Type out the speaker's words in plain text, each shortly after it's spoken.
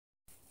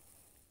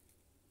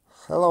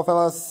Hello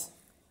fellas,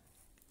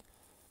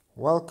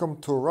 welcome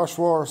to Rush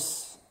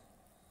Wars,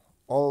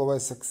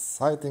 always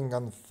exciting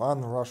and fun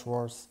Rush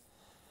Wars,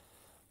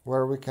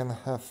 where we can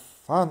have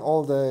fun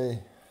all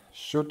day,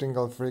 shooting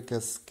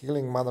Alfrikes,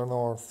 killing Mother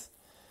North.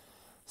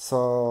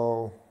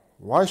 So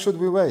why should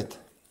we wait?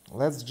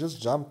 Let's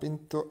just jump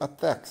into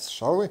attacks,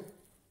 shall we?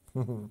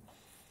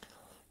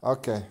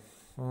 Okay,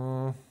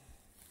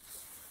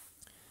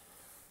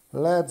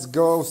 let's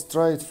go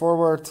straight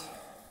forward.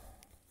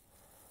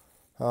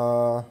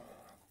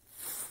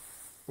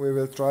 We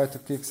will try to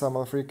kick some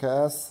Alfrike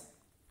ass.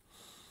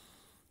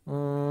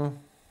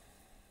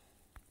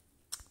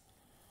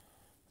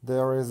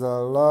 There is a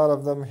lot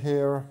of them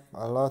here,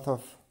 a lot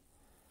of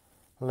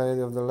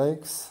Lady of the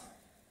Lakes.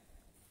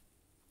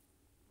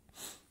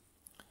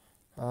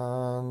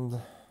 And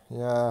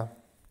yeah.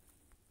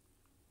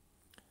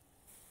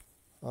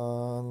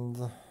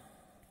 And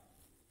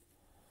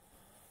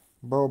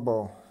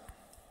Bobo.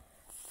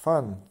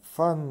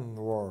 Fun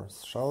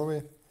wars, shall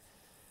we?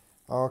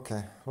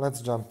 Okay,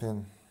 let's jump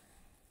in.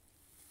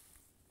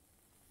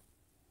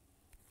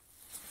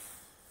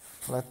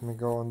 Let me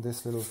go on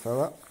this little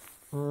fella.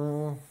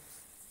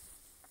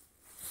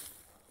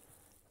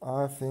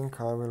 I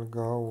think I will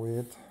go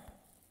with...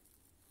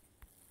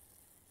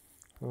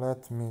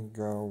 Let me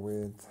go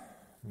with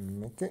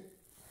Mickey.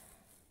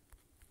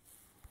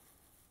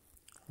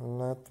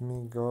 Let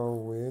me go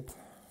with...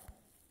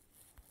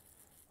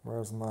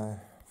 Where's my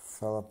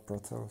fella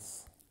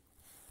Proteus?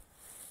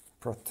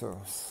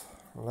 Proteus.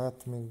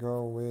 Let me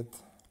go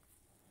with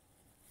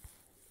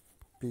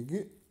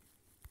Piggy.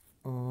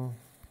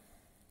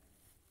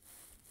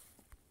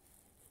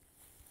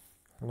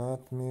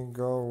 Let me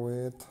go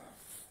with...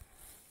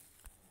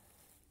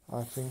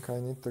 I think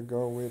I need to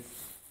go with...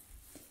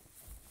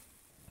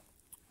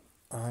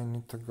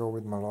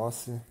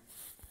 Malossi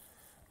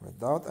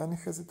without any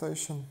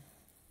hesitation.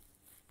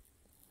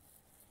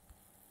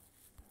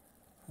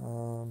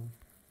 Where's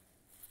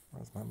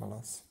my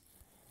Malossi?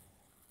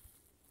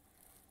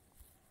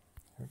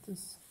 Here it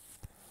is.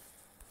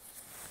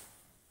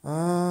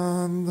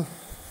 And...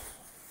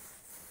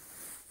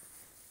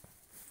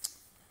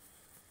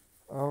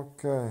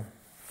 Okay.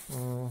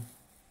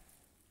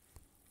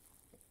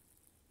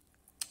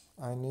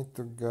 I need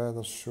to get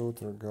a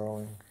shooter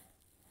going.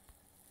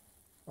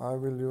 I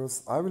will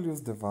use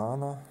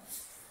Divana,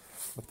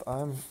 but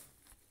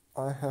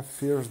I have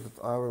fears that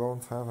I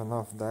won't have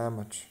enough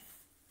damage.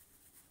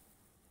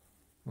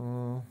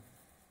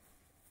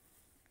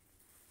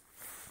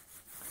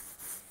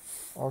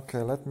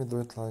 Okay, let me do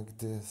it like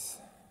this.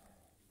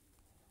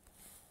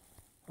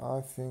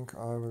 I think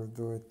I will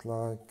do it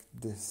like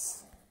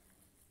this.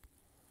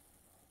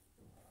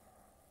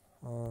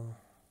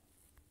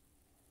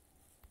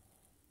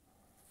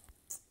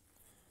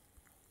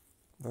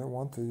 Do I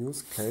want to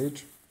use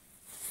Cage?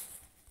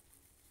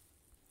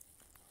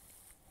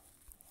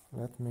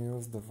 Let me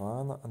use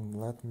Divana and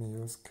let me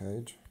use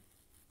Cage.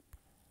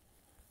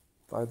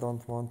 I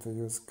don't want to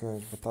use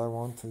Cage, but I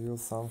want to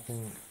use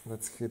something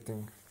that's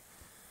hitting.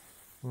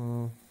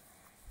 No,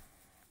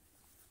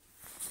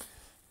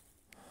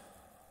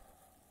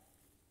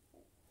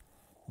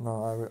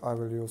 I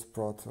will use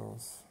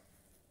Proteus.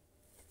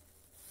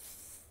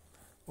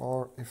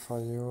 Or if I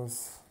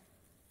use...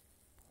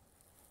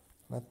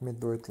 Let me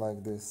do it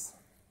like this.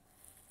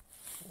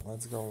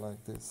 Let's go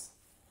like this.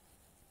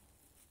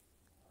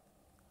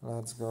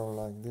 Let's go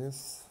like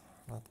this.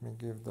 Let me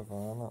give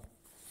Divana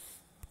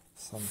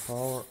some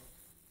power.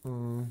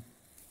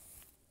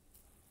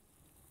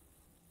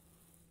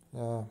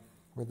 Yeah,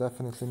 we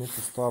definitely need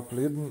to stop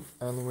leading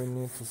and we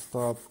need to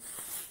stop...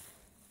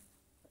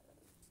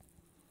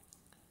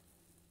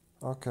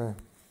 Okay,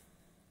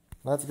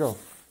 let's go.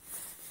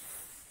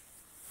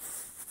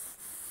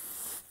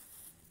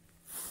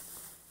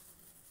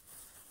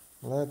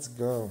 Let's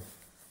go.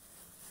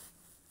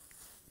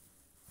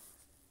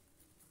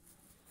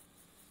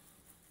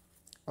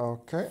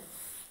 Okay,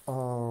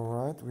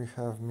 alright, we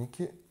have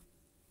Mickey.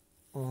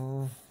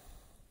 We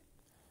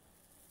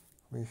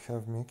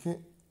have Mickey.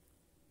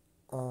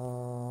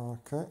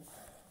 Okay.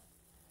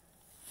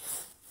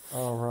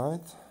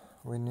 Alright,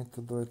 we need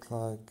to do it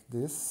like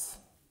this.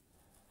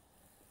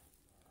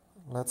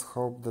 Let's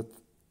hope that...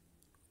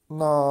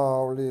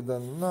 No,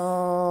 Liden,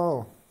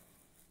 no!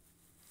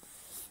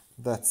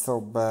 That's so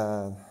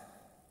bad.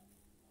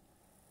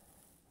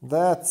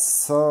 That's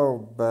so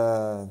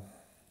bad.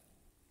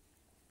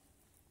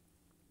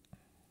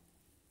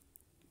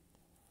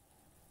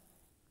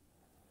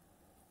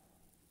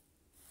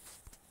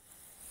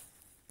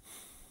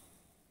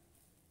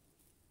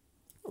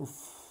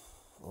 Oof.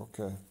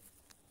 Okay.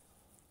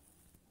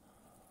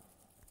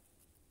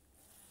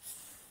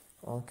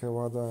 Okay,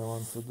 what do I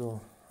want to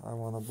do? I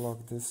want to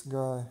block this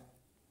guy.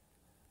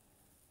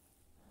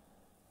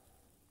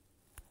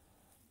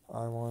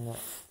 I want to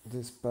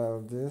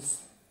dispel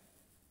this.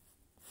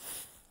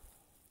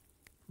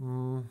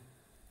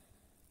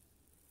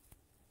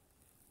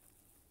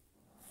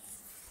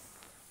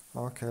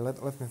 Okay,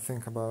 let me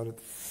think about it.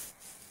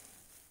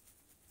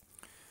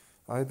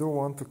 I do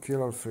want to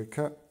kill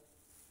Alfrike.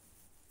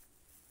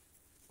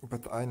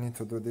 But I need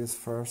to do this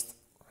first,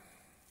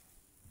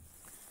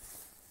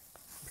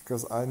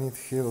 because I need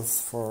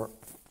heals for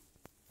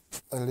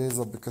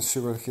Elisa, because she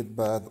will hit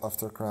bad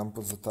after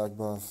Krampus attack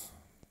buff.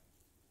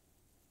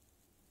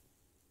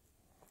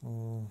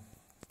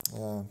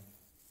 Yeah.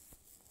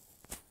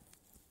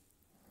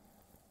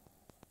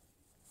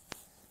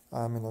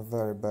 I'm in a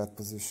very bad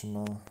position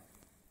now.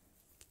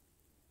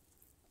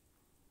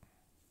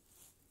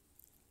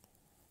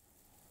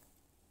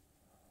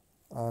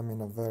 I'm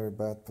in a very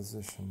bad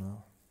position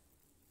now.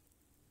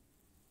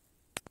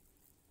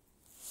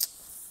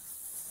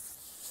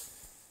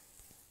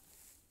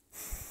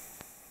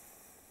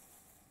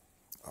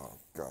 Oh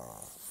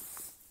god.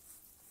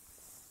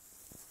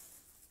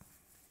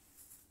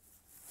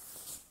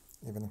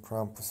 Even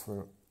Krampus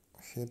will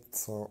hit,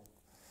 so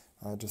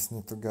I just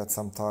need to get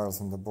some tiles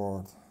on the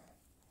board.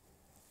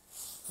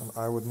 And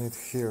I would need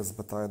heals,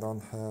 but I don't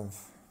have.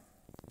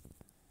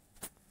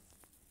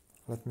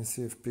 Let me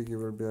see if Piggy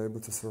will be able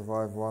to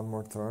survive one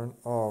more turn.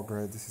 Oh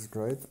great, this is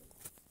great.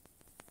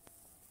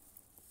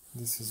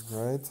 This is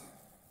great.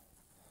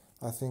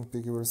 I think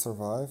Piggy will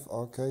survive.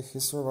 Okay, he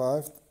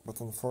survived, but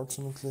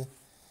unfortunately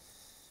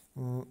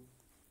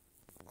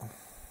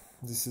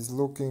this is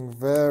looking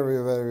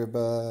very, very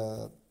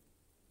bad.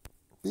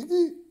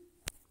 Piggy!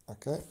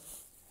 Okay.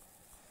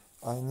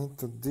 I need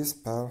to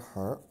dispel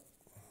her.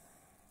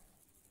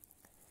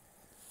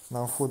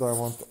 Now who do I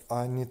want to...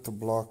 I need to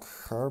block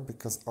her,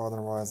 because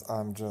otherwise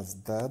I'm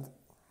just dead.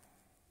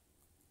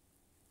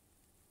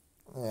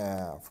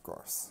 Yeah, of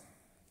course.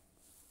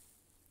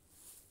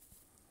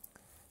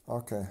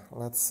 Okay,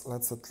 let's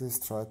at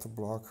least try to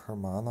block her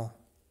mana.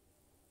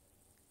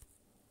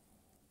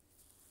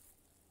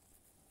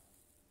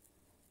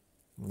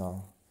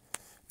 No.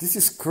 This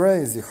is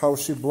crazy how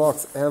she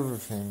blocks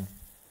everything.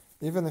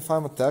 Even if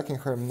I'm attacking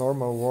her in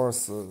normal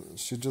wars,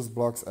 she just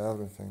blocks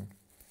everything.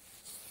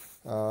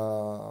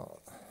 I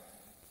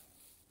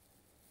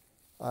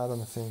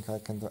don't think I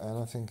can do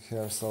anything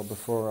here, so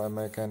before I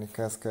make any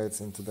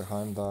cascades into the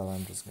Heimdall,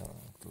 I'm just gonna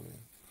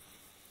leave.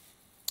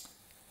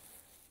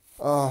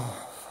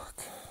 Oh,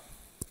 fuck.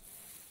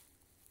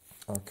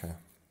 Okay.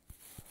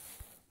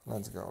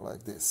 Let's go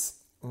like this.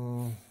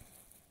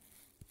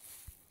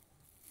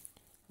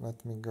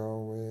 Let me go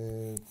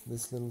with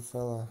this little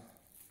fella.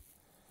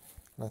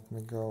 Let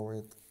me go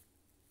with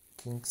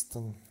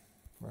Kingston.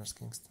 Where's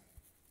Kingston?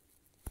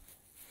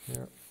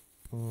 Here.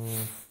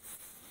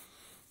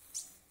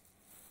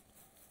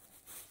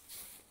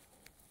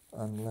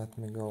 And let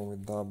me go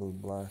with double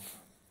black.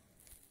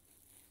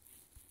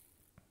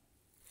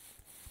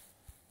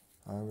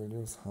 I will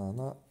use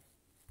Hana.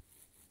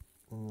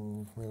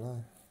 Will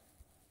I?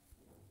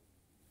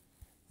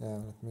 Yeah,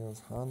 let me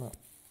use Hana.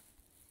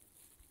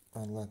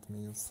 And let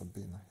me use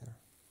Sabina here.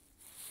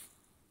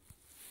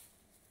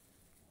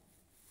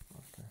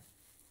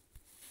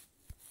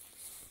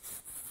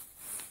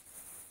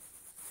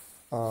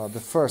 Okay. The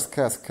first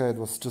cascade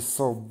was just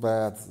so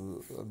bad,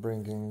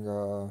 bringing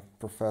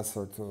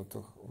Professor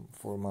to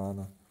full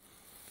mana.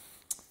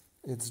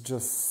 It's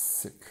just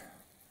sick.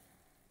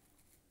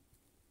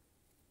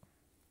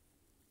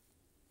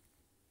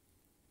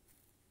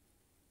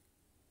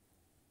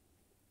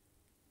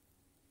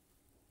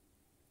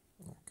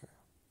 Okay.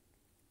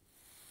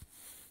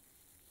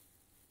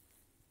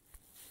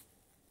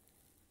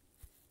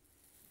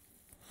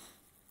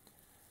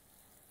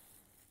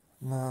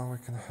 Now we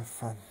can have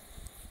fun.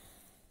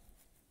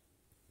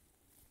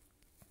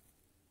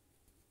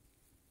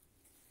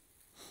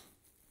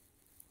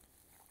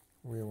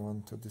 We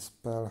want to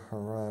dispel her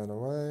right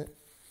away.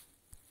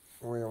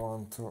 We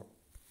want to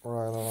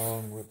ride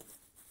along with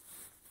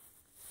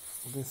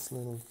this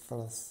little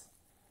fellas.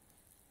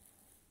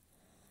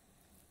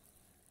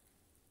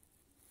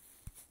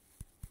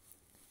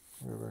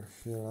 We will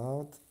heal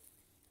out.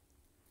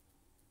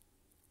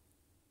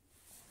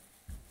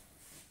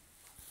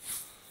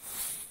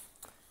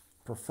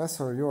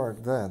 Professor, you are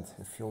dead,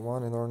 if you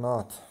want it or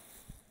not.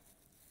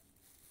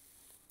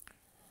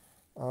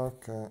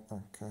 Okay,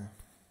 okay.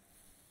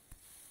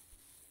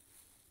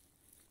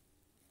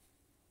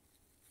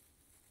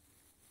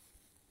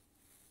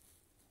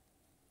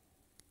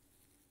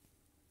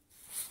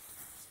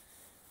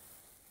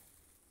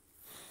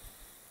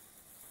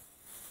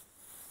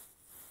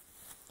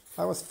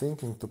 I was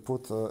thinking to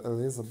put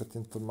Elizabeth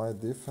into my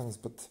defense,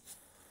 but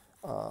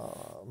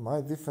my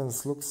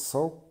defense looks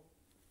so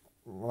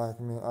like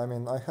me. I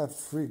mean, I have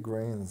 3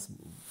 grains,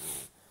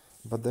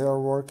 but they are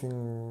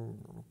working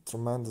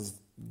tremendous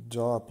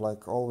job,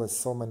 like always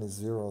so many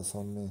zeros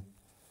on me.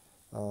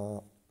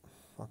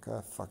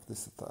 Okay, fuck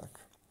this attack.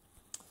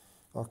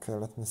 Okay,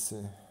 let me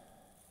see.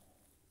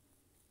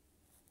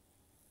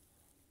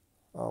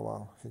 Oh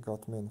wow, he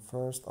got me in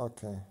first.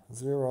 Okay,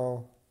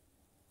 0,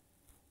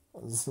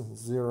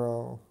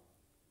 0,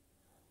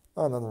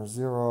 another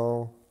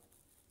 0,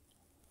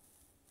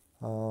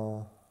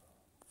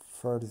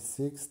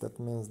 36, that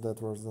means that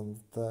wasn't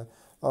attack.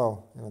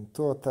 Oh, even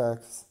 2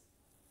 attacks,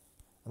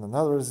 and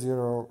another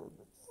 0.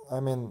 I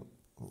mean,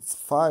 it's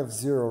 5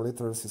 0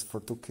 literacies for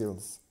 2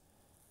 kills.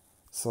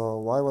 So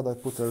why would I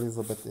put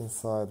Elizabeth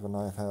inside when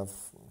I have...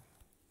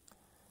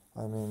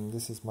 I mean,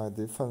 this is my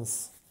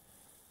defense.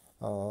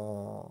 I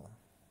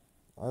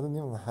don't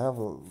even have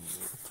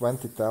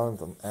 20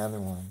 talent on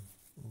anyone.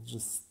 It's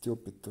just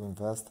stupid to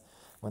invest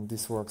when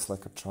this works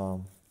like a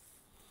charm.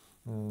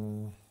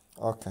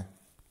 Okay.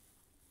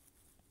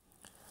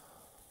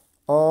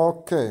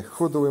 Okay,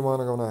 who do we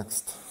want to go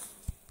next?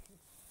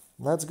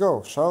 Let's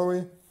go, shall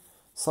we?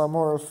 Some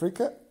more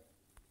Alfrike?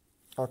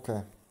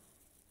 Okay.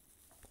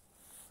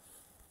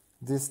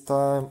 This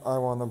time I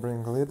want to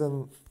bring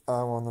Lydon,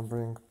 I want to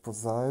bring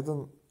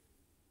Poseidon.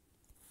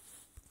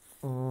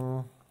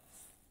 I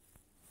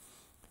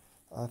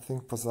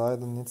think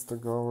Poseidon needs to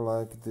go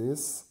like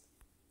this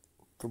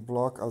to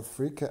block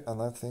Alfrike,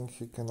 and I think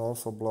he can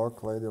also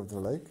block Lady of the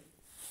Lake.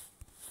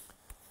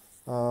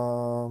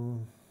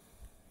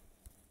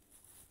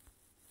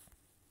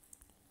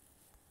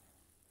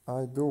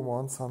 I do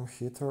want some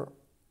hitter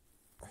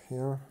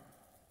here.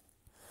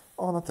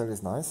 Onatel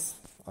is nice.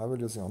 I will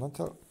use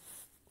Onatel.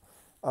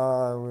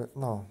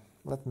 No,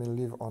 let me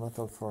leave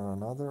Onatel for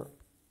another.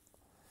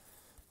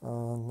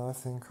 And I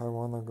think I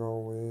want to go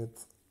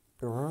with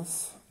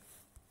Eros.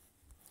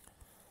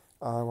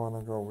 I want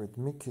to go with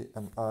Mickey,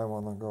 and I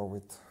want to go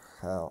with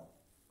Hell.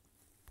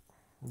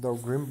 Though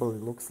Grimble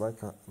looks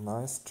like a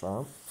nice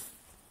charm.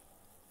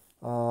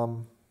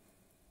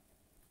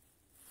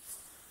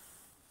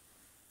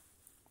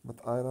 But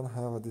I don't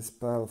have a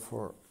Dispel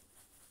for,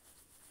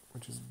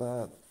 which is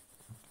bad,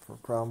 for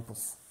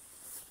Krampus.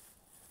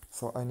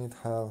 So I need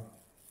Hell.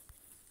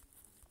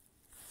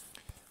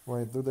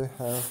 Wait, do they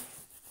have...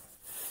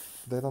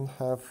 They don't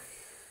have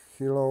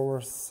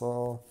healovers,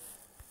 so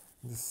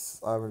this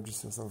I will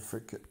just use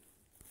Alfrike.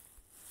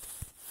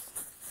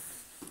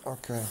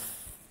 Okay.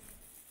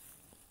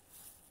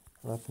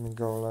 Let me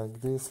go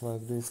like this,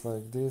 like this,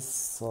 like this.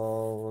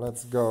 So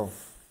let's go.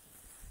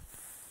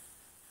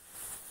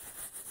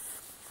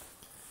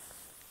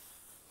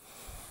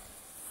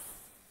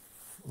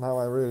 Now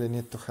I really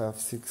need to have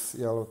 6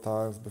 yellow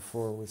tiles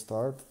before we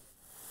start,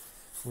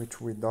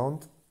 which we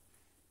don't.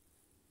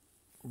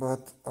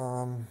 But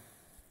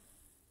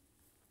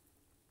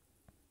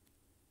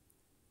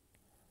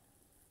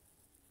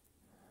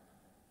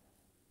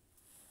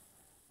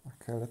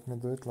okay, let me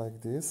do it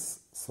like this.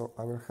 So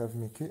I will have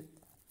Mickey.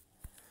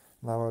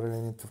 Now I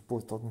really need to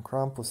put on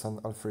Krampus and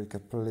Alfrike,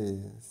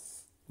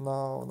 please.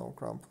 No, no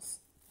Krampus.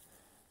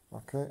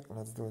 Okay,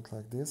 let's do it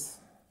like this.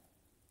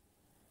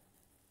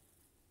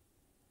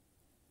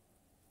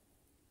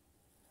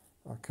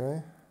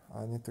 Okay,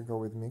 I need to go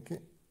with Mickey.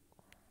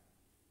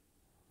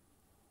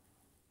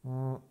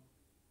 Can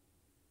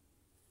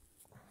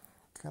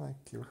I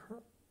kill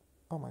her?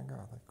 Oh my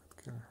god, I could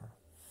kill her.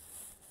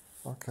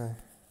 Okay,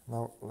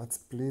 now let's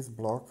please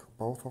block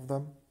both of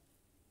them.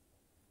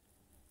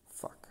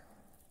 Fuck.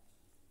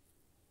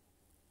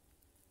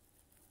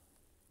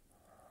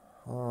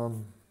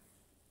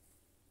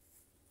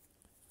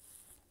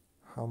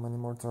 How many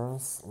more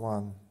turns?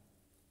 1.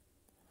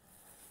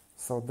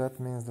 So that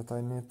means that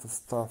I need to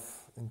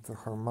stuff into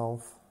her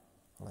mouth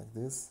like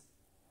this.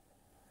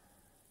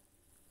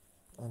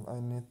 And I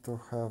need to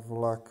have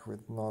luck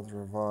with not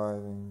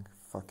reviving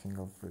fucking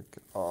Alfrike.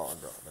 Oh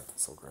god,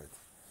 that's so great.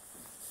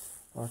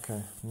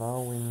 Okay,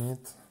 now we need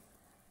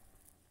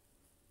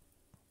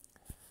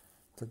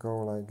to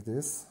go like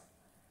this.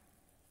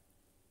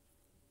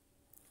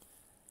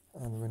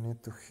 And we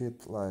need to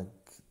hit like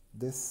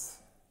this.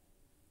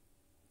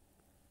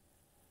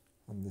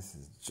 And this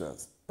is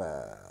just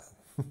bad.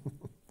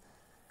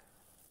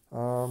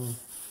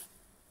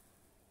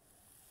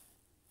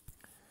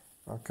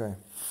 Okay,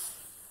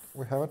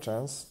 we have a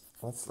chance.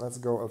 Let's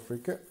go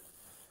Alfrike.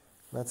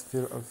 Let's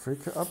fill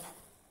Alfrike up.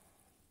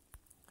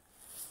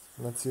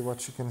 Let's see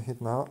what she can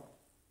hit now.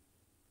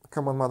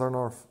 Come on, Mother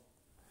North.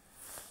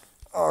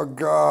 Oh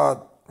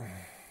god.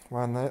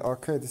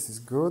 Okay, this is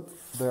good.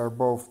 They are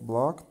both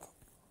blocked.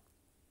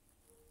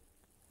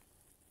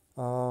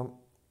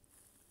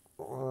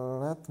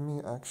 Let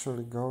me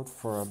actually go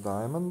for a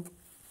diamond,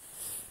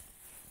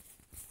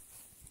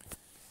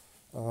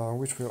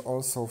 which will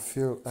also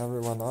fill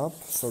everyone up,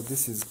 so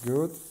this is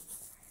good.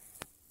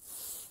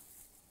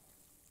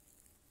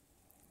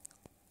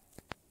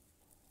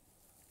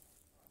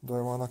 Do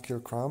I want to kill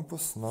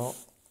Krampus? No,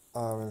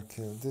 I will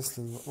kill this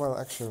little... Well,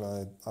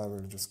 actually I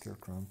will just kill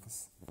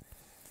Krampus.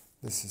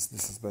 This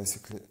is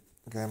basically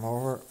game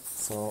over,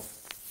 so...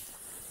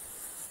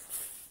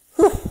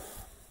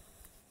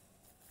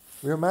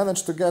 We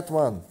managed to get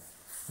one.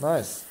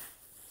 Nice.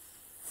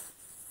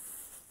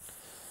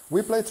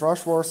 We played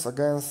Rush Wars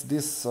against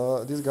these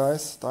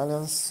guys,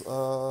 Italians.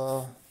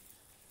 I'm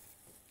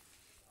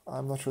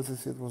not sure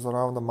if it was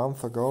around a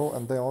month ago,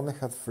 and they only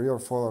had 3 or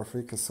 4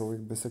 Alfrike, so we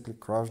basically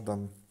crushed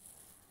them.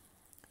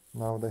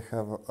 Now they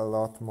have a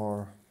lot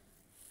more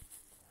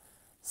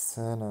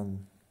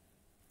Senan.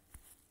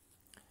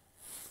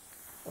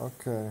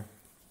 Okay.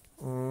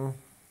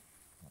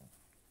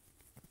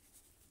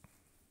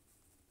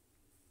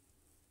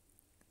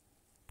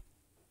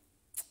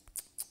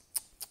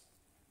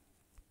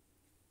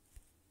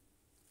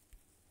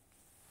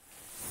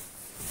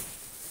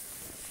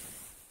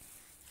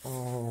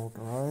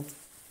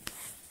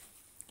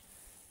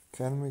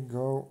 Can we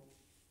go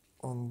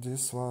on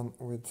this one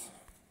with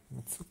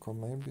Mitsuko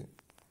maybe?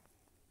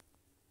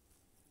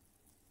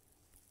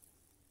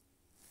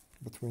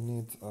 But we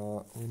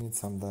need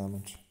some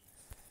damage.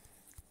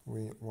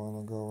 We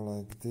wanna go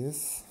like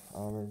this. I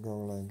will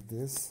go like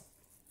this,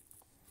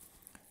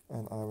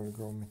 and I will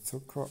go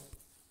Mitsuko.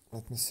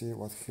 Let me see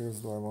what heals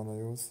do I wanna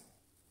use.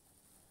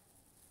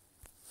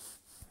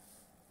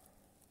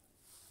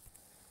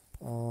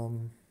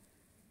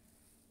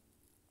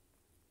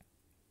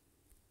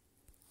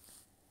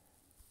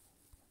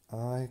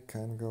 I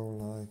can go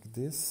like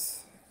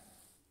this.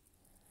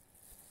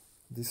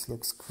 This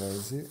looks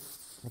crazy,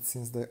 but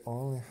since they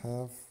only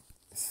have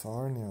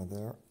Sarnia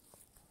there,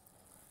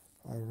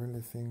 I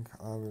really think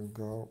I will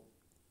go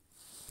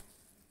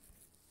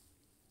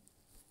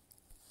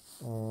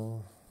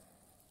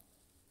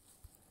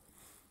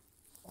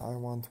I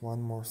want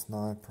one more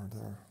sniper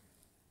there.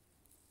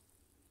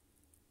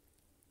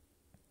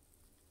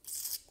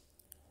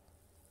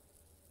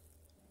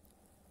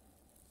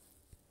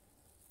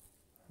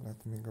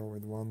 Let me go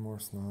with one more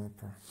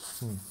sniper.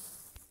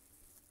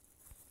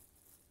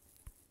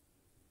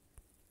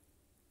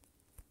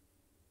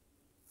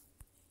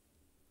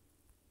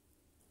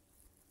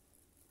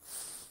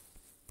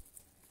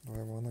 Do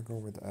I want to go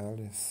with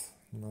Alice?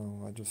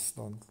 No, I just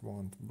don't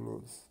want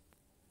blues.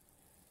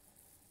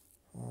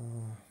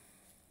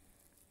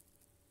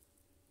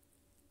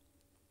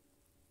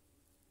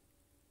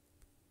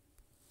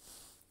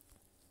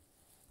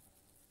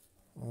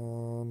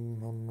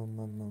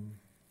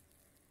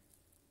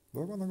 Do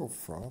I want to go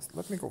Frost?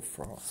 Let me go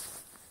Frost.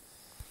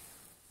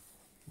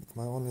 But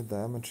my only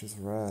damage is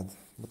red.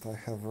 But I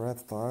have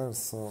red tiles,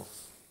 so...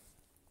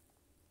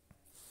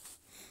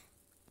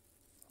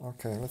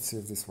 Okay, let's see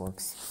if this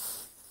works.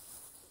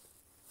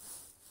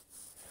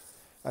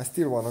 I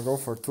still want to go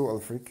for 2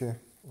 Alfrike.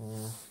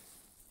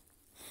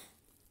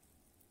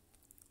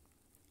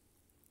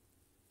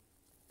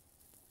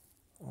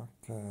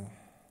 Okay.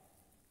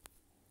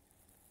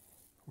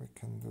 We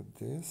can do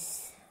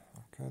this.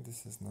 Okay,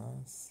 this is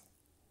nice.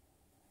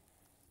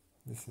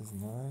 This is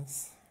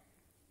nice.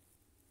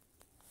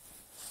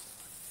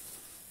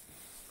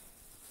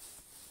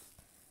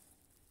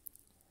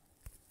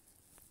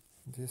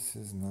 This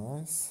is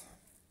nice.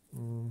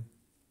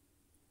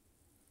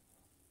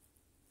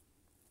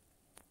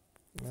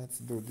 Let's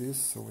do this,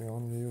 so we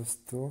only use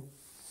 2.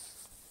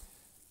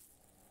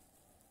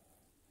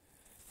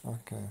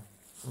 Okay.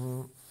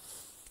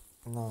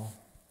 No.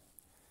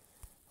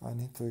 I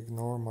need to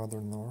ignore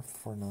Mother North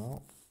for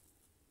now.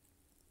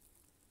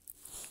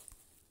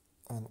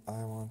 And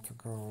I want to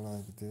go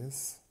like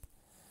this,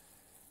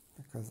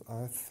 because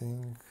I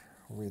think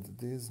with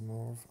this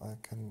move I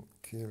can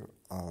kill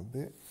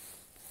Albi,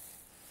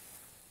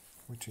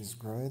 which is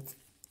great,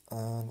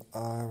 and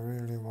I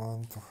really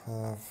want to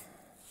have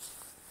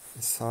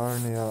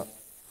Sarnia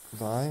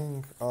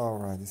dying.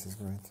 Alright, this is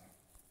great.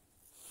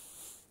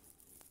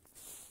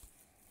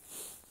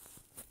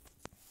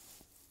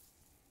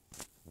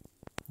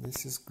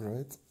 This is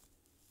great.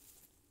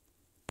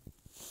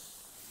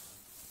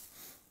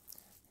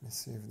 Let me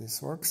see if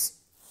this works.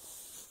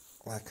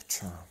 Like a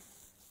charm.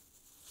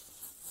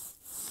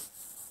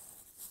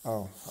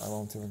 Oh, I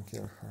won't even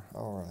kill her.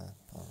 Alright,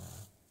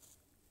 alright.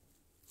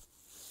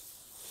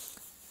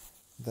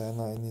 Then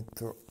I need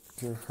to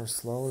kill her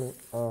slowly.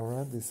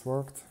 Alright, this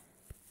worked.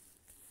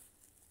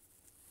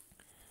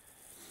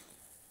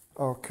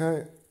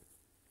 Okay.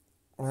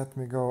 Let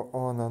me go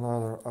on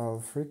another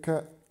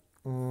Alfrike.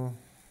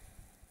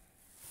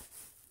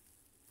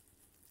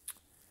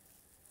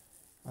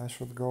 I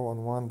should go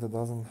on one that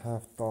doesn't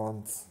have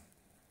taunts.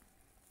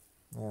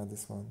 Yeah,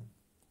 this one.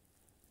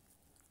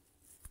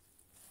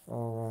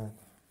 Alright.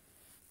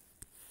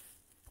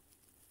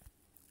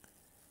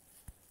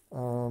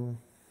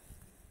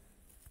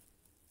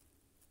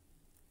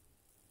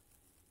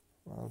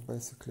 Well,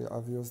 basically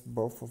I've used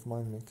both of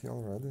my Mickey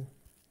already.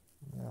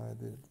 Yeah, I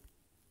did.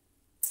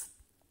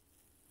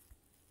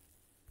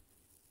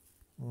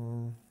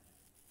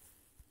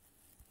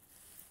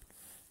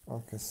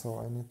 Okay, so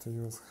I need to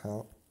use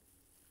Hell.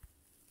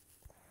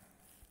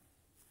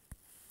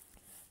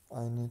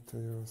 I need to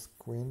use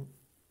Queen.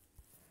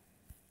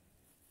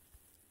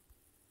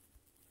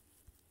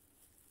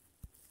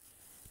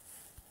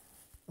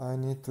 I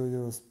need to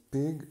use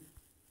Pig.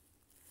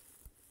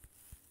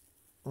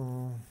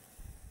 And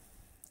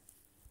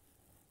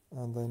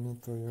I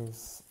need to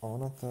use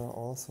Onatel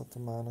also to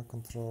mana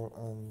control,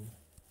 and...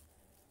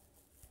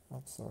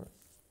 I'm sorry.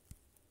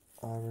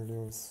 I will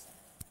use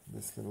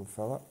this little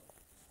fella.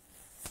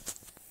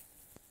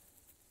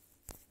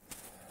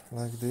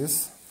 Like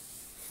this.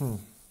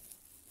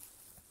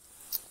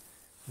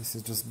 This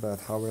is just bad.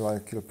 How will I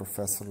kill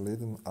Professor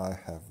Lydon? I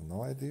have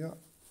no idea.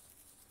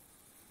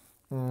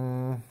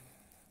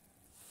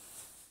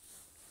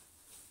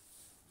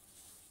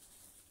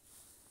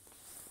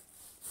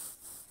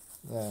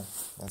 Yeah,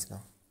 let's go.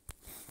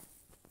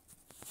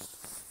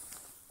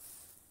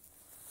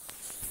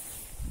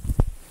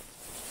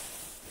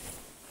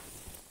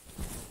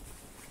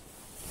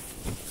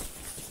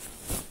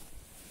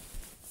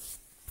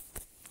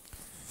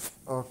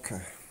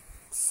 Okay,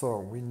 so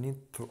we need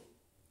to...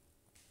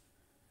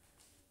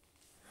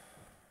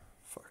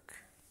 Fuck.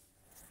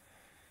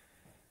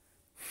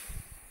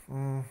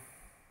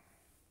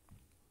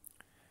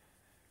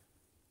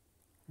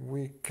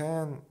 We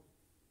can...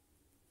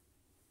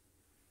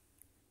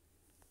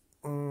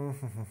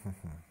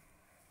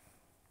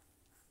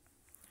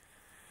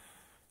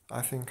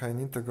 I think I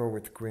need to go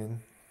with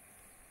queen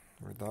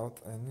without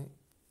any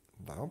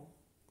doubt.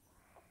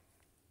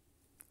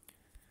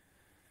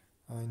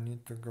 I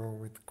need to go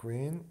with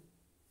queen.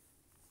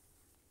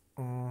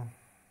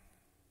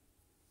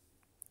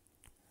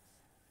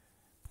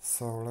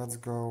 So let's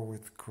go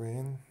with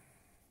queen.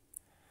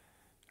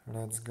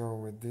 Let's go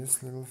with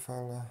this little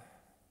fella.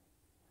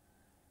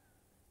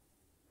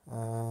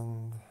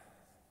 And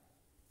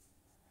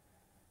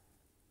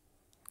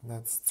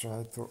let's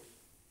try to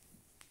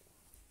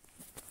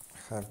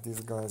have these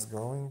guys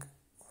going.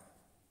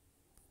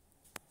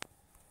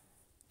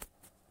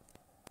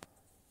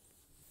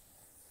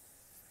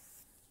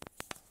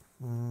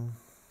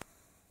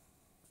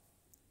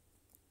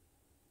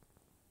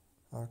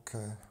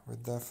 Okay, we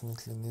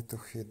definitely need to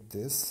hit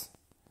this.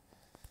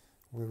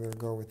 We will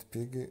go with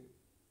Piggy.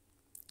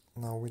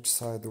 Now which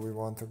side do we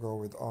want to go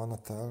with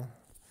Onatel?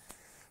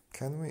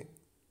 Can we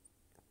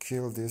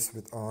kill this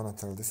with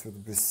Onatel? This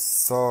would be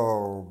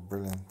so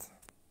brilliant.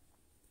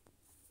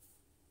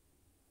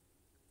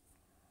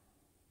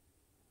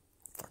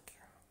 Fuck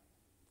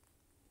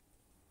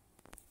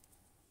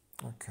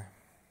you. Okay.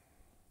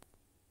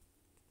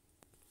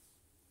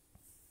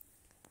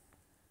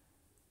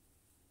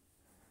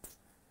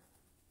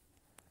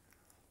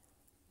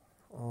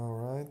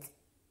 Alright.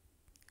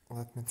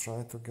 Let me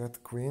try to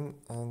get queen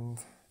and...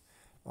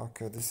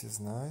 Okay, this is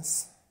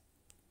nice.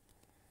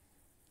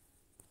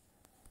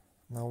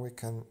 Now we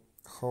can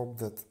hope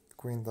that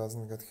queen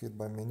doesn't get hit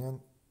by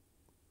minion.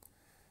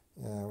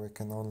 Yeah, we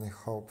can only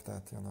hope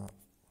that, you know.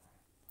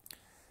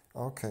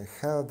 Okay,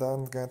 hell,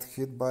 don't get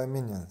hit by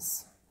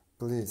minions.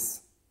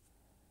 Please.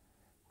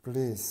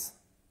 Please.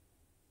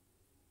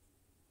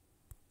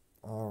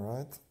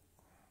 Alright.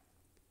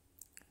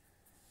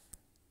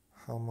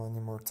 How many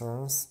more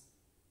turns?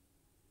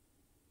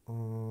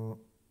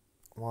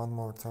 One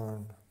more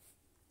turn.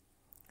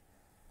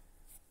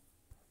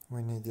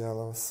 We need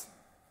yellows.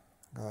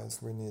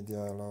 Guys, we need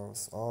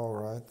yellows.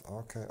 Alright,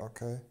 okay,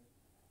 okay.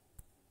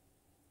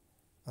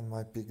 And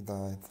my pig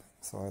died,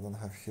 so I don't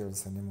have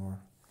heals anymore.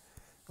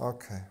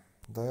 Okay,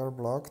 they are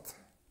blocked.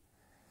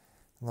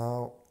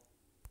 Now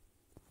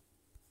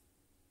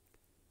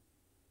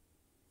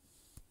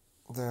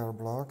they are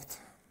blocked.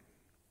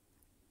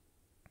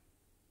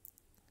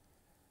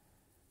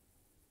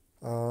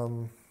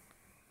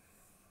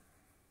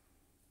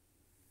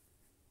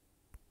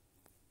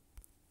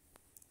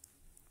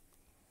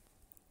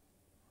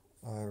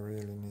 I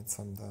really need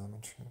some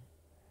damage here.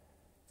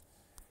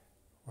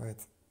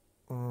 Wait.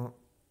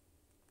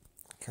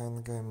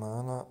 Can't gain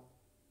mana.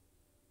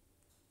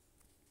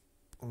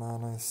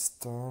 Mana is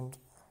turned.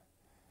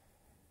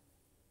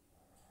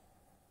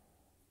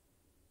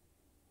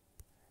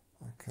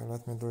 Okay,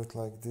 let me do it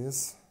like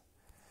this.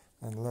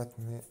 And let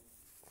me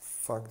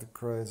fuck the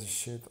crazy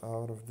shit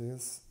out of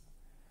this.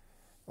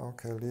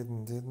 Okay,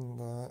 Liden didn't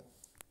die.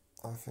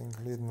 I think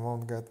Liden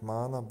won't get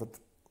mana, but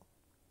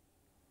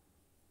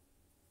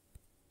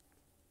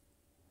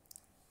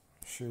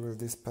she will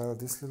dispel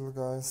these little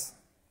guys.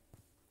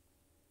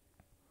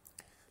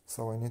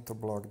 So I need to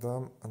block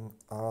them, and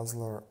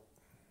Aslar...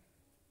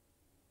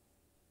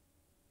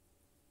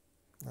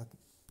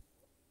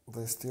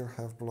 They still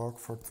have block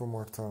for 2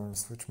 more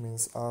turns, which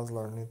means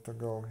Aslar need to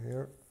go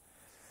here.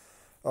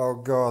 Oh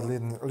god,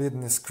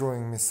 Liden is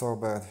screwing me so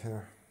bad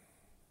here.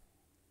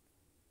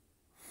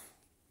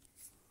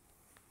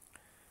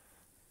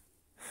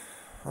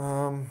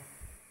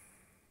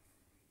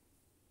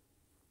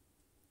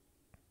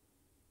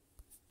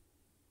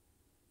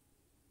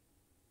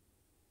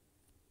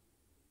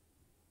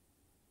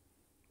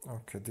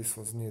 Okay, this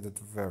was needed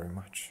very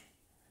much.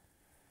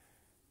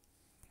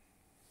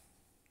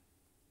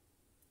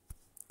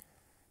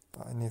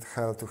 I need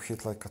hell to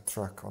hit like a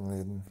truck on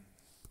Liden.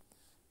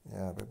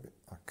 Yeah, baby.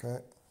 Okay.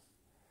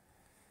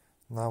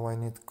 Now I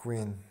need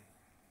queen.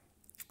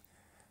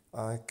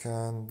 I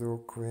can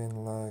do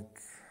queen like...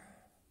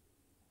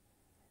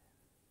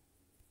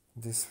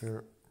 This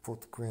will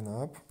put queen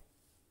up.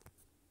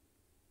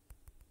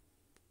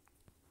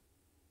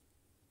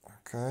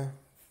 Okay.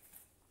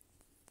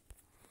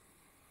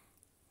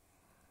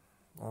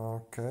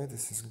 Okay,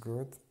 this is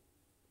good.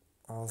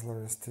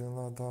 Aslar is still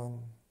not done.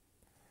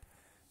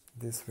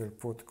 This will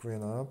put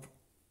queen up.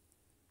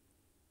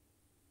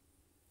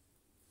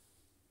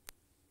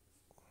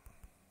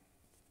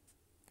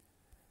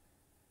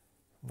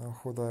 Now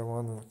who do I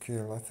want to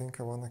kill? I think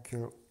I want to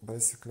kill...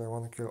 Basically I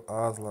want to kill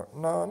Aslar.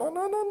 No, no,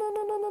 no, no, no,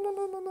 no, no, no,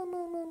 no, no, no,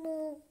 no, no,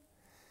 no.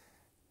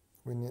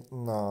 We need...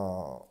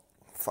 No.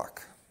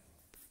 Fuck.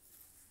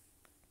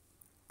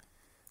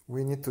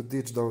 We need to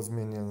ditch those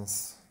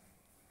minions.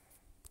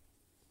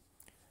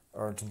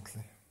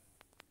 Urgently.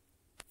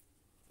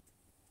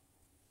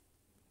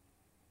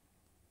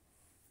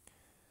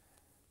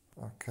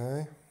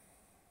 Okay.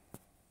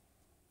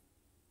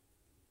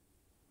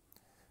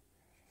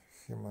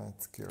 He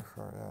might kill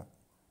her, yeah.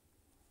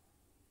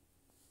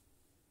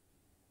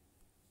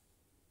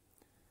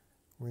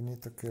 We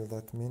need to kill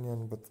that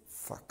minion, but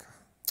fuck.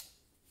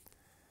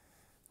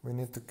 We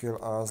need to kill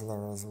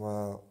Aslar as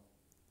well.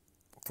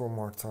 2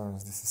 more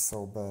turns, this is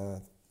so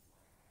bad.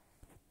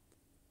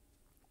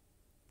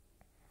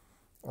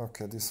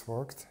 Okay, this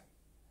worked.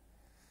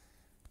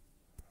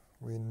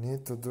 We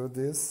need to do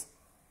this.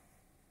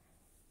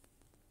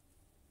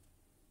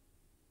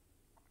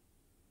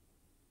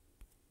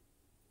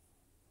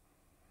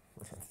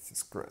 This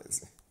is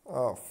crazy.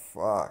 Oh,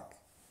 fuck.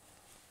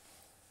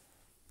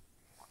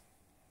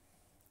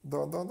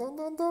 Don't.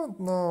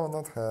 No,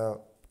 not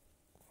hell.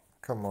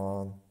 Come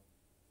on.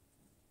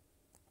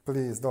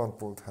 Please, don't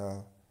put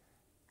hell.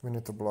 We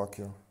need to block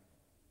you.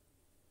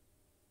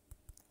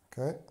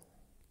 Okay.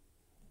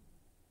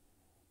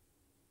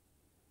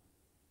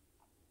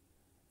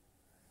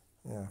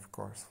 Yeah, of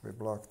course, we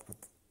blocked, but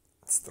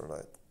it's too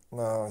late.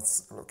 No,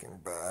 it's looking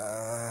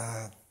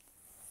bad.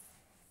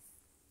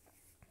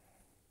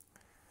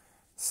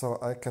 So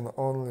I can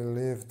only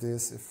leave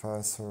this if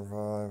I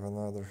survive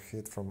another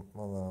hit from...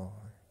 Oh no.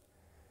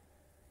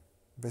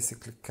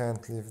 Basically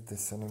can't leave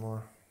this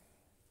anymore.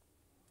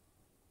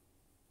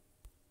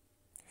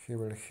 He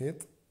will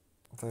hit.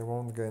 They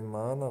won't gain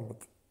mana,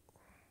 but...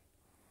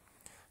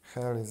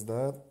 Hell is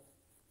dead.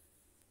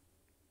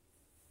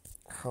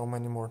 How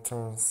many more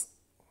turns?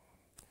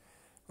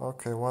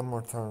 Okay, 1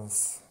 more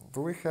turns.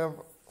 Do we have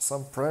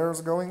some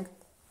prayers going?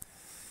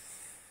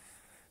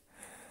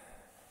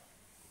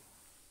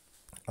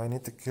 I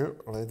need to kill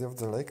Lady of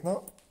the Lake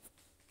now.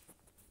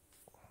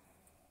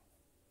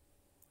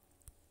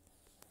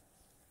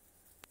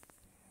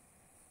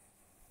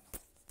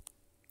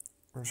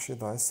 Will she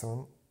die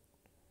soon?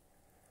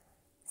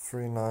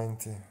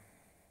 390.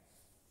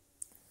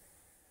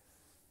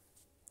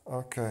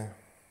 Okay.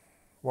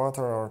 What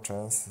are our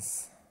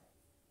chances?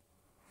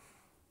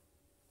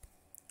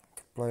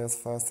 To play as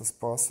fast as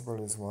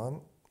possible is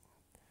 1.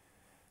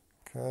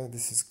 Okay,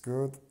 this is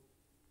good.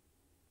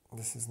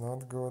 This is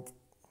not good.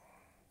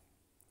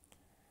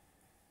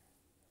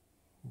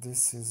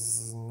 This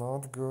is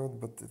not good,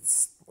 but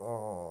it's...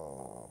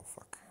 Oh,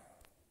 fuck.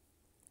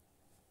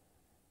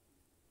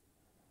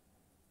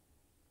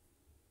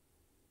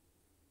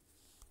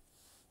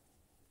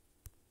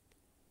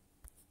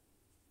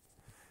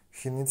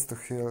 He needs to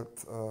heal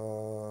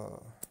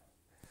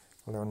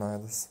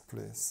Leonidas,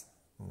 please.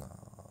 No,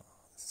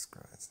 this is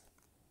crazy.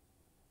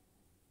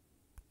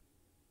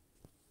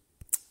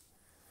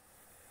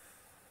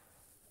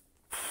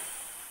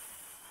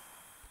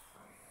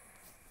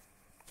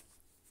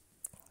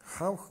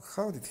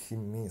 How did he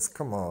miss?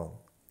 Come on.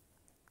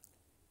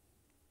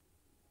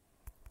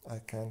 I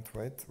can't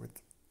wait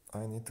with...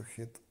 I need to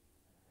hit...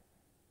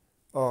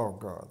 Oh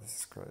god, this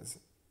is crazy.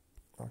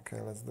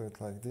 Okay, let's do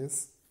it like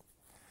this.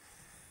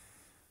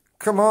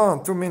 Come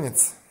on, 2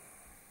 minutes.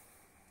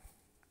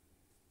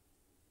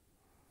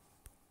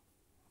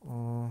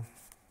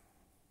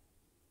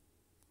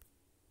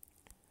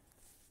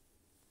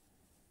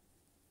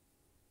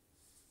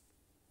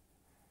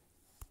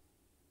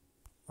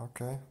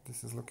 Okay,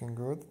 this is looking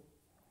good.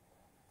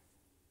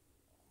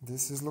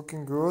 This is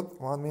looking good.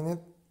 1 minute.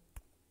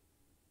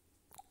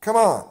 Come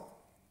on!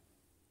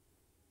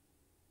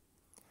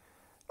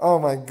 Oh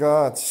my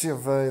god, she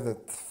evaded.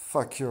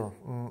 Fuck you.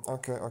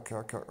 Okay.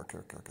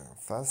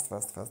 Fast.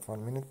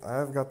 1 minute.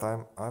 I've got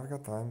time.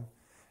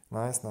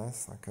 Nice.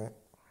 Okay.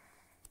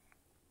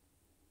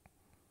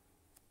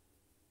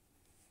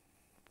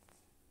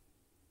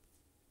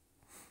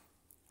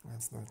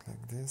 Let's do it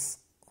like this.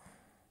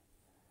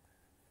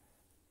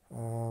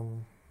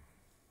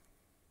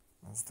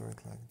 Let's do it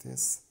like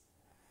this.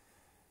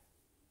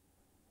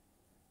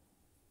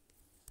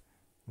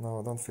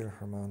 No, don't fear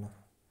her mana.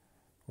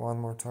 1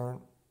 more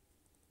turn.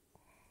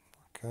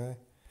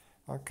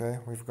 Okay,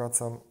 we've got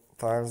some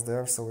tiles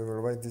there, so we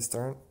will wait this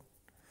turn.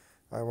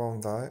 I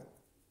won't die.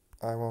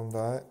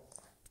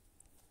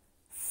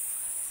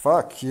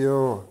 Fuck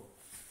you!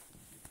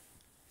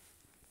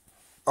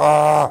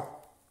 Ah!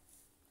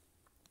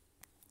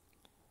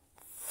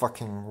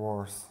 Fucking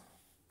wars.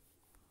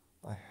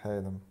 I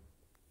hate them.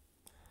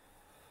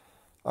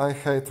 I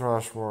hate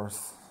rush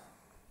wars.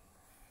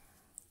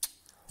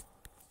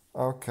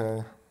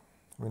 Okay.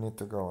 We need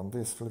to go on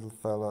this little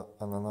fella,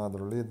 and another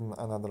Lydon,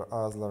 another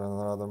Aslar, and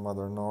another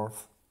Mother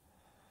North.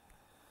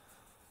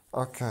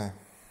 Okay.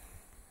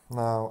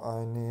 Now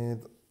I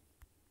need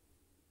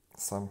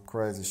some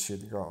crazy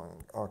shit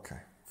going. Okay.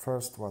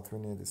 First, what we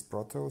need is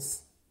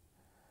Proteus.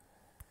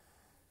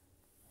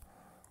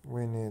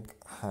 We need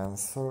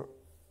Hansel.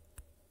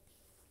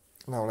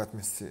 Now let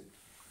me see.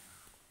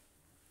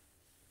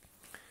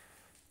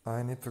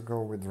 I need to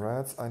go with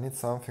reds. I need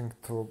something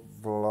to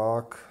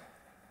block,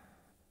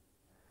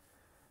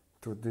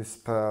 to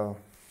dispel.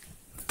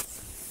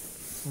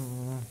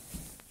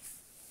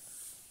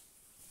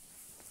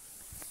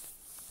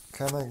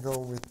 Can I go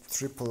with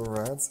triple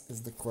reds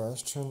is the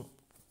question.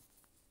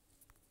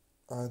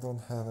 I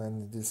don't have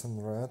any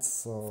decent reds,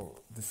 so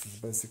this is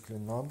basically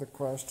not the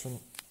question.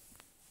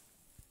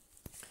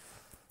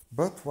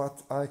 But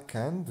what I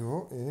can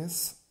do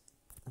is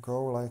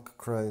go like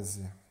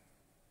crazy.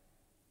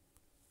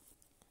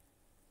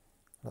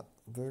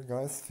 Do you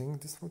guys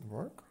think this would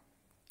work?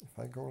 If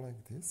I go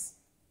like this?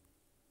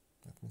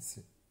 Let me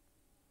see.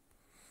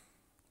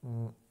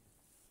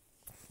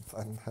 If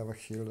I don't have a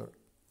healer.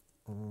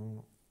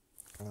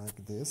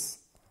 Like this.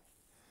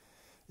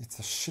 It's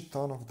a shit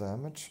ton of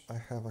damage. I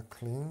have a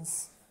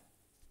cleanse.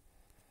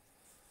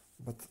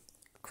 But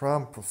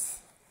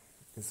Krampus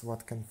is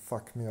what can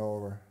fuck me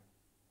over.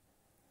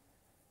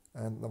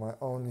 And my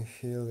only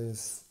heal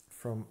is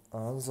from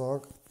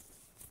Anzog.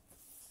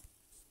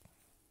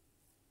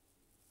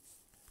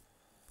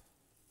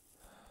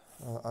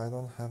 I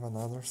don't have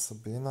another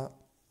Sabina.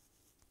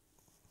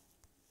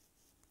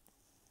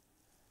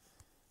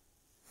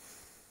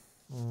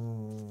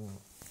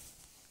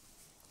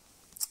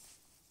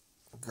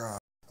 God.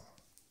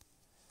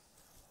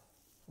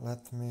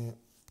 Let me...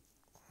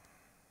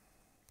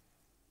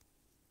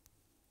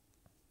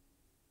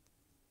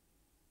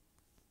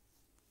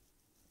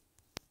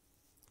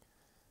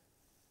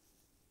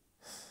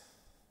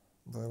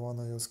 Do I want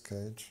to use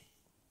Cage?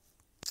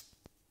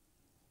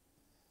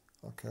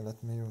 Okay,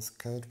 let me use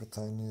Cage, but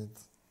I need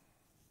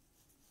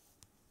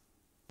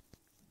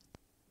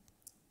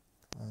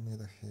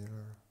a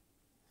healer.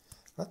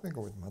 Let me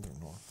go with Mother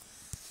North.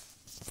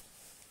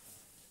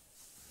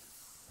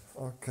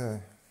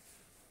 Okay.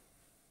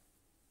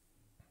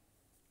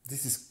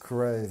 This is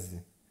crazy.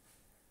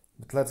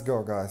 But let's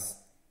go, guys.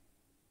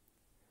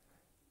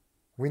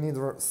 We need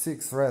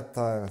 6 red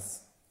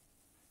tiles.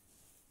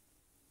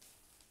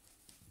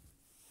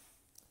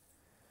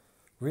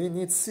 We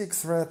need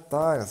 6 red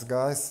tiles,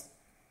 guys.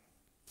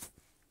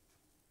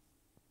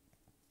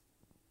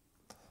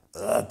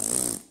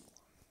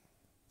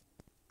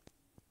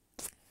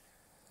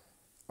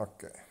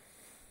 Okay.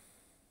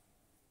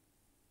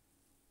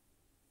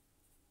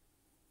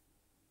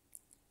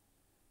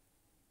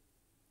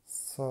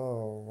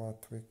 So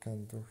what we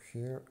can do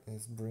here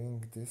is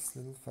bring these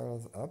little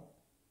fellas up.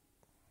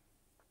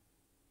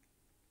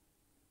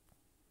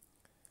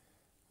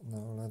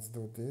 Now let's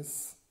do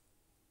this.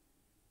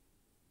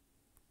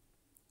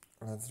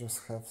 Let's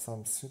just have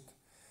some shit.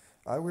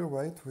 I will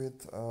wait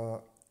with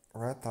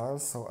red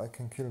tiles so I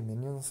can kill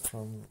minions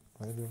from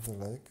Lady of the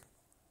Lake.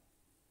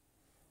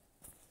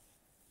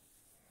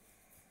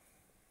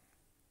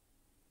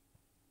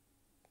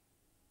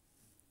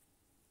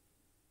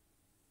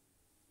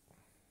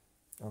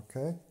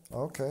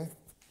 Okay,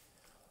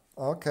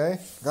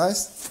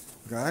 guys,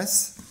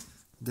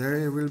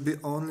 there will be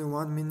only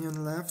 1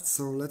 minion left,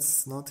 so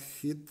let's not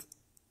hit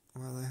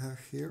what I have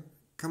here.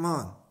 Come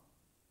on.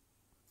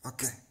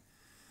 Okay.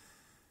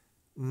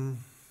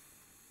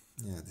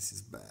 Yeah, this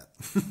is bad.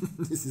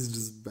 This is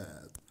just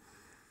bad.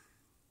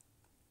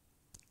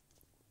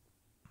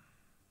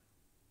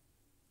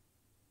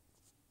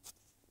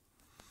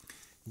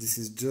 This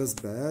is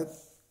just bad.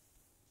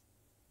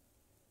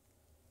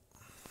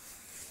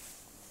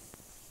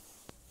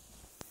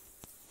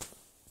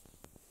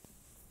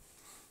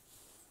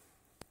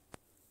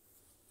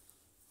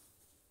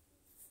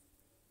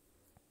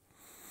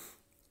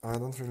 I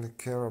don't really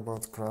care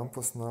about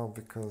Krampus now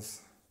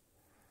because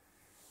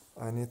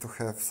I need to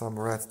have some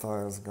red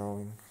tiles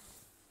going.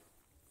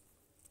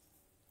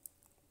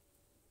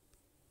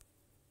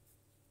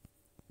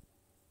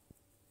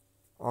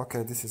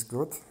 Okay, this is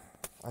good.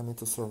 I need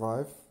to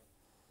survive.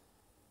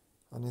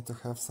 I need to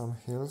have some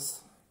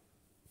heals.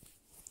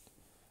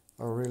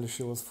 Oh really,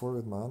 she was full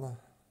with mana.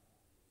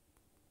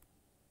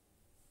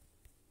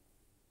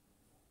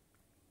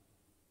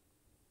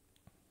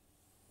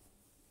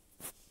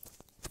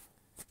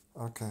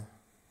 Okay.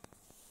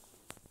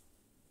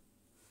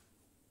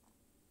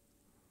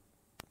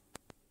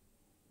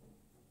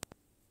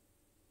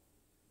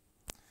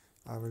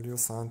 I will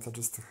use Santa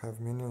just to have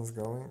minions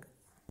going.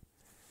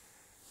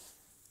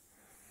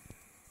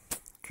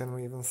 Can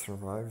we even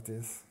survive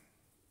this?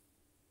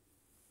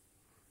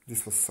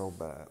 This was so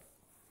bad.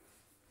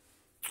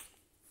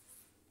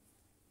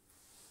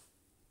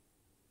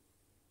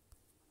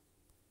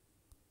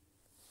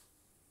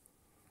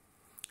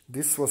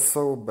 This was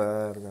so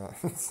bad,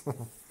 guys.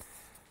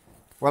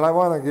 Well, I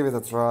want to give it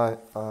a try.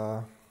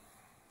 No.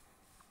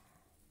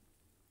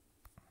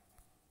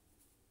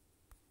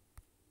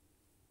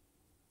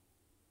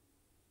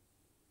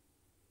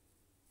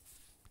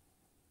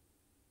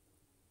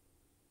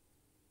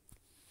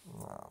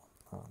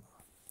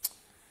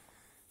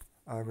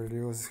 I will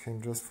use him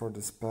just for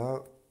the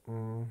spell.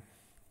 Oh,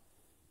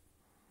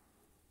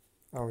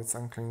 it's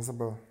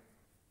uncleansable.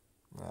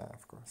 Yeah,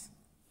 of course.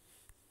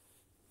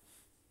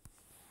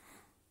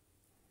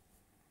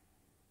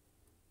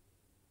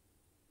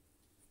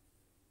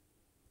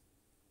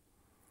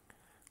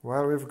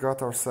 Well, we've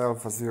got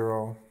ourselves a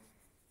 0.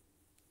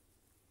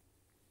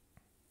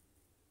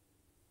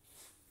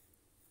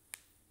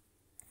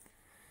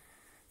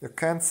 You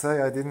can't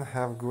say I didn't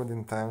have good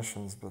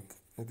intentions, but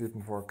it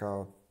didn't work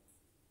out.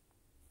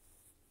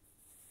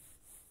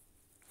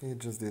 It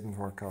just didn't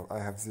work out. I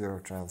have zero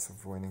chance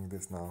of winning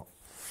this now.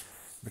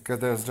 Because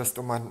there's just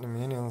too many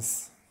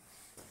minions.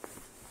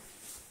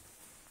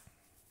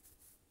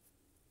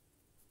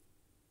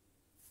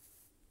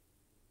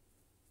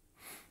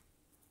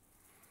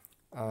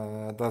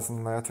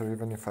 Doesn't matter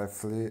even if I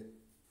flee.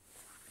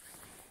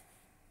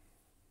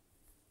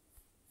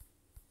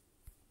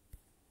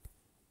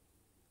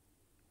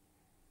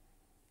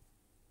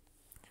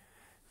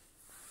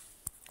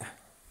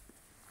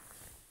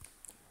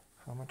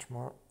 How much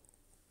more?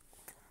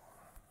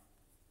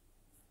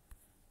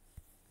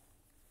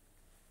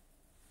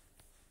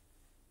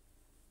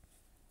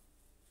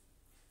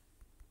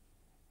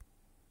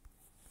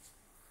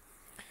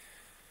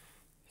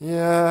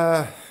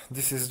 Yeah,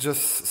 this is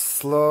just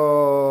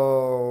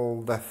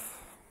slow death.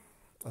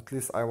 At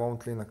least I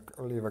won't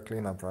leave a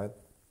cleanup, right?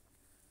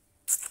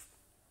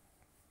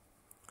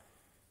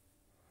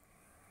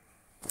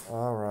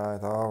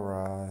 Alright,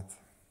 alright.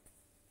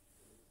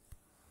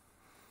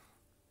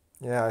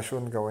 Yeah, I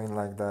shouldn't go in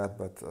like that,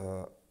 but...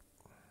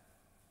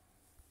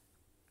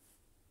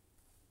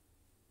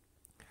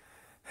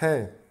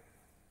 hey!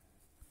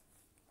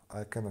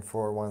 I can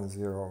afford 1-0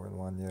 in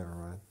 1 year,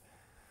 right?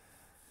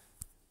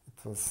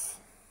 It was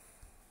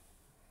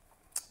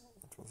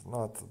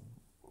not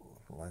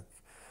like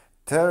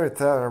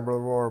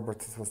terrible war, but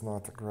it was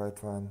not a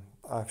great one.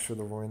 I should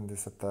have won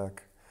this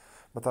attack.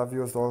 But I've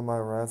used all my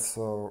reds,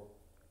 so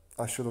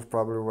I should have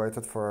probably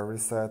waited for a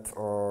reset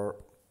or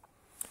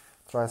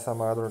try some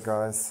other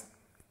guys.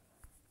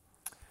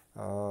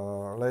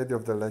 Lady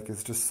of the Lake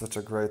is just such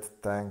a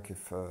great tank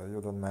if you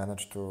don't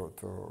manage to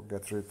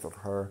get rid of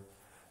her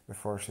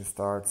before she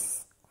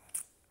starts.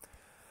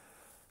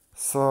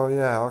 So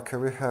yeah, okay,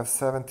 we have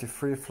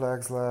 73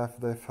 flags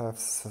left, they have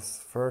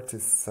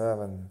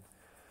 37.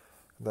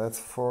 That's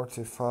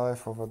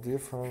 45 of a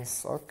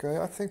difference. Okay,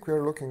 I think we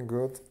are looking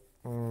good.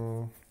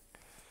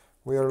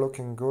 We are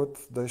looking good.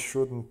 They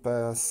shouldn't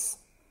pass.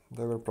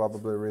 They will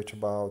probably reach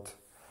about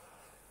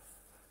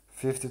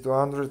 50 to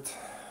 100.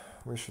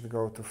 We should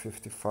go to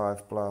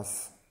 55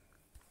 plus.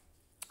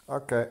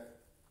 Okay.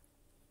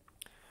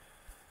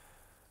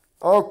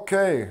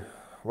 Okay,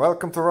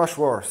 welcome to Rush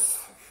Wars.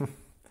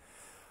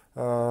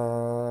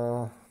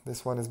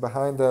 This one is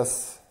behind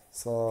us,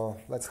 so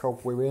let's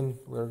hope we win.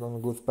 We're on a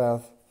good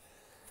path.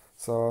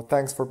 So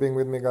thanks for being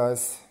with me,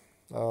 guys.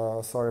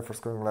 Sorry for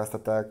scoring last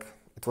attack.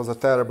 It was a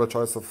terrible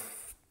choice of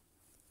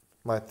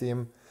my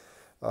team.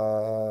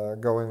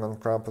 Going on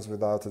Krampus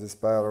without a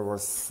Dispeller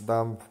was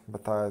dumb,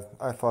 but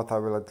I thought I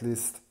will at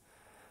least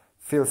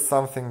feel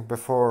something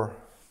before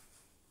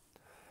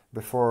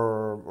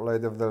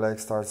Lady of the Lake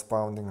starts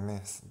pounding me,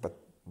 but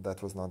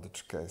that was not the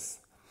case.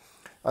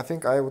 I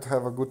think I would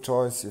have a good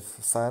choice if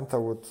Santa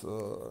would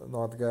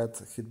not get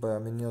hit by a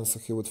minion, so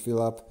he would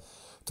fill up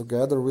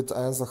together with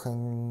Enzo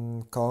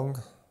and Kong.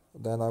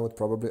 Then I would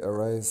probably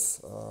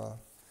erase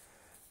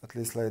at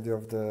least Lady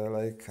of the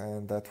Lake,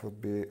 and that would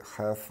be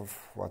half of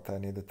what I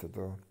needed to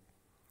do.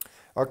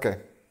 Okay,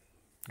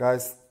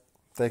 guys,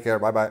 take care,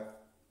 bye bye.